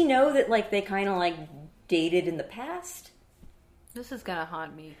 Does he know that, like, they kind of, like, dated in the past? This is gonna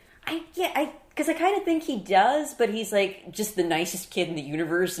haunt me. Because I kind of think he does, but he's, like, just the nicest kid in the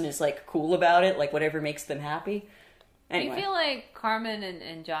universe and is, like, cool about it, like, whatever makes them happy. Anyway. Do you feel like Carmen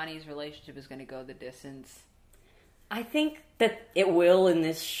and Johnny's relationship is gonna go the distance? I think that it will in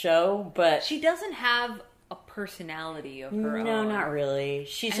this show, but... She doesn't have a personality of her own. No, not really.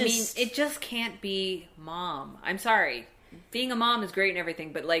 I mean, it just can't be mom. I'm sorry. Being a mom is great and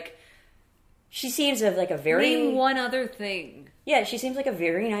everything, but, like... She seems like a very... Name one other thing. Yeah, she seems like a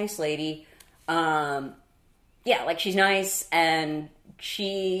very nice lady. Yeah, like, she's nice, and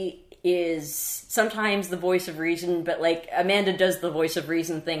she is sometimes the voice of reason, but, like, Amanda does the voice of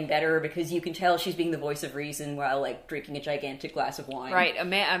reason thing better because you can tell she's being the voice of reason while, like, drinking a gigantic glass of wine. Right.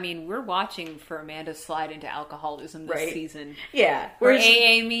 I mean, we're watching for Amanda's slide into alcoholism this season. Yeah. We're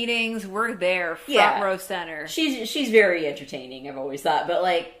AA meetings, we're there, front row center. She's very entertaining, I've always thought, but,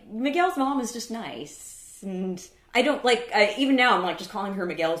 like, Miguel's mom is just nice, and... I don't, like, even now I'm, like, just calling her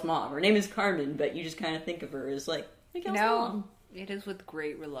Miguel's mom. Her name is Carmen, but you just kind of think of her as, like, Miguel's mom. It is with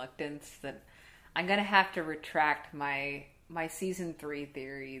great reluctance that I'm going to have to retract my season 3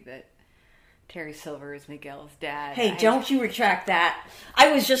 theory that Terry Silver is Miguel's dad. Hey, don't you retract that.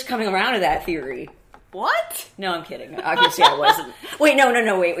 I was just coming around to that theory. What? No, I'm kidding. Obviously I wasn't. Wait, no,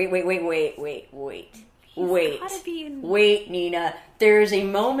 wait, Nina. There's a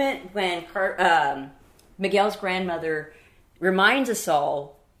moment when Miguel's grandmother reminds us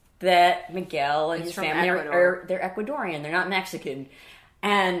all that Miguel and his family they're Ecuadorian. They're not Mexican.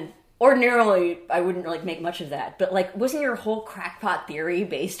 And ordinarily, I wouldn't like make much of that. But, like, wasn't your whole crackpot theory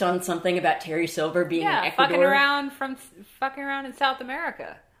based on something about Terry Silver being in Ecuador? fucking around in South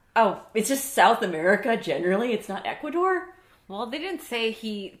America. Oh, it's just South America generally? It's not Ecuador? Well, they didn't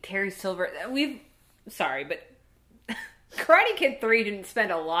say Terry Silver... Sorry, but... Karate Kid 3 didn't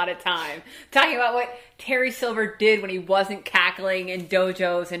spend a lot of time talking about what Terry Silver did when he wasn't cackling in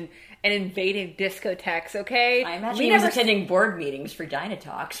dojos and invading discotheques, okay? I imagine he was attending board meetings for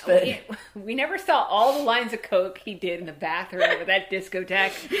Dynatox, but... We never saw all the lines of coke he did in the bathroom at that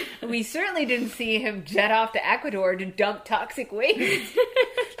discotheque. We certainly didn't see him jet off to Ecuador to dump toxic waste.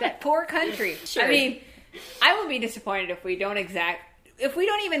 That poor country. Sure. I mean, I would be disappointed if we don't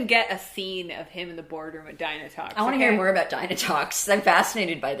even get a scene of him in the boardroom at Dynatox. I want to hear more about Dynatox. I'm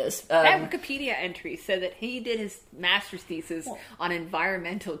fascinated by this. That Wikipedia entry said that he did his master's thesis on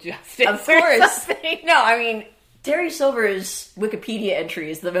environmental justice. Of course. No, I mean, Terry Silver's Wikipedia entry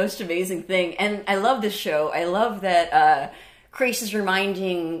is the most amazing thing. And I love this show. I love that Kreese is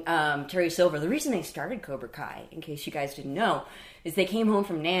reminding Terry Silver, the reason they started Cobra Kai, in case you guys didn't know, is they came home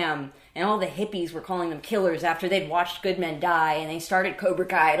from Nam, and all the hippies were calling them killers after they'd watched good men die, and they started Cobra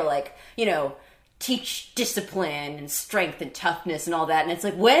Kai to, teach discipline and strength and toughness and all that. And it's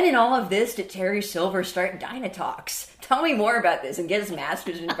like, when in all of this did Terry Silver start Dynatox? Tell me more about this and get his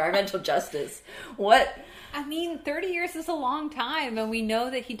master's in environmental justice. What? I mean, 30 years is a long time, and we know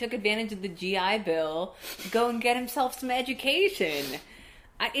that he took advantage of the GI Bill to go and get himself some education.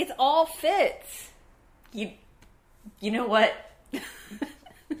 It all fits. You know what?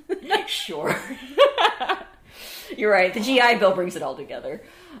 Sure. You're right. The GI Bill brings it all together.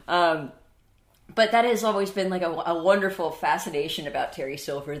 But that has always been like a wonderful fascination about Terry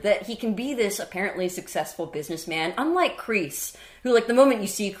Silver, that he can be this apparently successful businessman, unlike Kreese, who, the moment you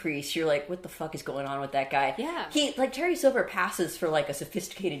see Kreese, you're like, what the fuck is going on with that guy? Yeah. Terry Silver passes for, a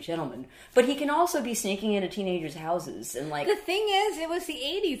sophisticated gentleman, but he can also be sneaking into teenagers' houses and, The thing is, it was the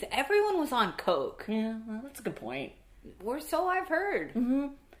 80s. Everyone was on coke. Yeah, well, that's a good point. Or so I've heard. Mm-hmm.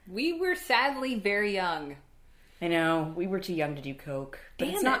 We were sadly very young. I know, we were too young to do coke. But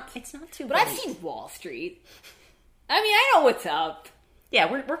it's not too But late. I've seen Wall Street. I mean, I know what's up.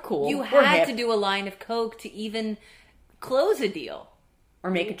 Yeah, we're cool. You We're had hip. to do a line of coke to even close a deal. Or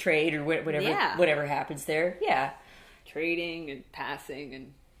make a trade, or whatever happens there. Yeah. Trading and passing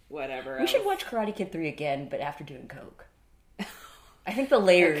and whatever We else. should watch Karate Kid 3 again, but after doing coke. I think the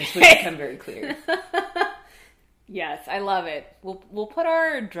layers would become very clear. Yes, I love it. We'll put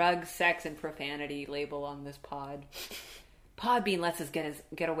our drug, sex, and profanity label on this pod. Podbean lets us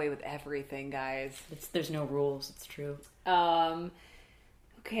get away with everything, guys. There's no rules. It's true.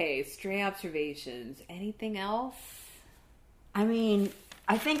 Okay, stray observations. Anything else? I mean,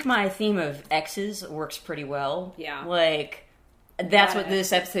 I think my theme of exes works pretty well. Yeah. That's what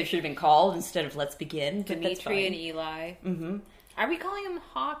this episode should have been called instead of Let's Begin. Dimitri and Eli. Mm-hmm. Are we calling him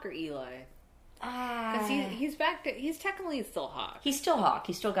Hawk or Eli? Because he's back to... He's technically still Hawk. He's still Hawk.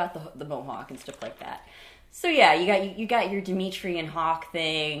 He's still got the mohawk and stuff like that. So yeah, you got your Dimitri and Hawk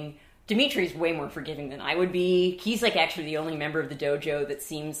thing. Dimitri's way more forgiving than I would be. He's actually the only member of the dojo that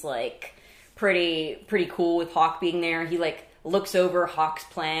seems pretty cool with Hawk being there. He looks over Hawk's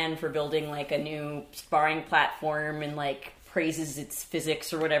plan for building a new sparring platform and praises its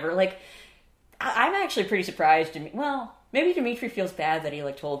physics or whatever. I'm actually pretty surprised. Well, maybe Dimitri feels bad that he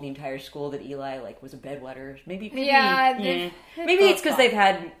told the entire school that Eli was a bedwetter. Maybe it's because they've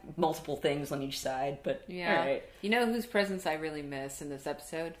had multiple things on each side. But yeah, all right. You know whose presence I really miss in this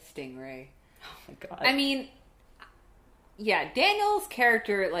episode? Stingray. Oh my god. I mean, yeah, Daniel's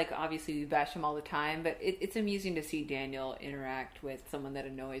character, obviously we bash him all the time, but it's amusing to see Daniel interact with someone that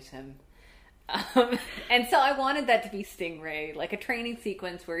annoys him. And so I wanted that to be Stingray, a training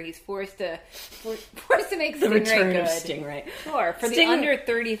sequence where he's forced to make the Stingray return good. of Stingray. Sure, for the under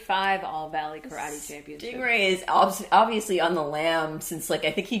 35 All Valley Karate Championship. Stingray is obviously on the lam since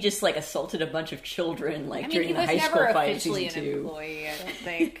I think he just assaulted a bunch of children during the high school fight in season 2. He was never officially an employee, I don't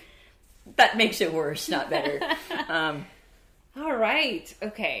think. That makes it worse, not better. All right.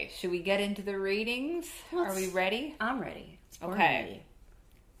 Okay. Should we get into the ratings? Are we ready? I'm ready. Okay. Ready.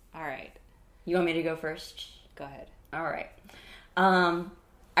 All right. You want me to go first? Go ahead. All right.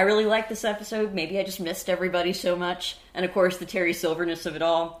 I really like this episode. Maybe I just missed everybody so much. And of course, the Terry Silverness of it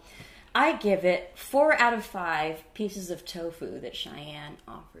all. I give it 4 out of 5 pieces of tofu that Cheyenne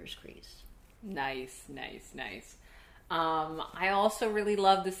offers Kreese. Nice. I also really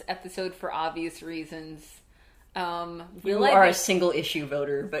love this episode for obvious reasons. You are a single issue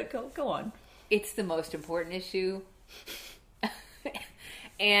voter, but go on. It's the most important issue.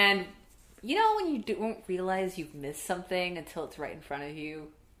 And when you don't realize you've missed something until it's right in front of you?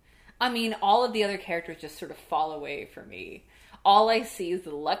 I mean, all of the other characters just sort of fall away for me. All I see is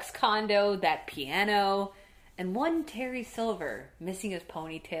the Lux condo, that piano, and one Terry Silver missing his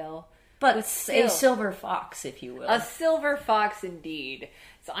ponytail. But a silver fox, if you will. A silver fox, indeed.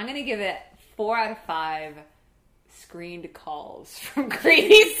 So I'm going to give it 4 out of 5 screened calls from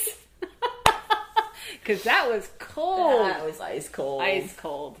Kreese. Because that was cold. That was ice cold. Ice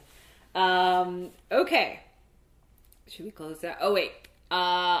cold. Okay. Should we close that? Oh, wait.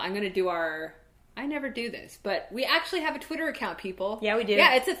 I'm going to do our... I never do this, but we actually have a Twitter account, people. Yeah, we do.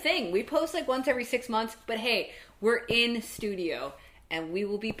 Yeah, it's a thing. We post like once every 6 months, but hey, we're in studio, and we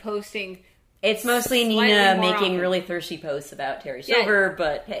will be posting... It's mostly Nina making really thirsty posts about Terry Silver,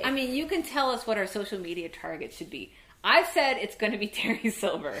 but hey. I mean, you can tell us what our social media target should be. I've said it's going to be Terry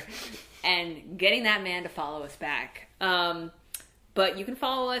Silver, and getting that man to follow us back. But you can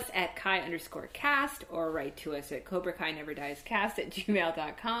follow us at Kai_cast or write to us at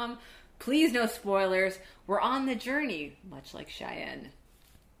CobraKaiNeverDiesCast@gmail.com. Please, no spoilers. We're on the journey, much like Cheyenne.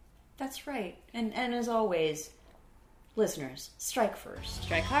 That's right. And as always, listeners, strike first.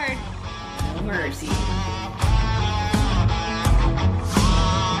 Strike hard. No mercy.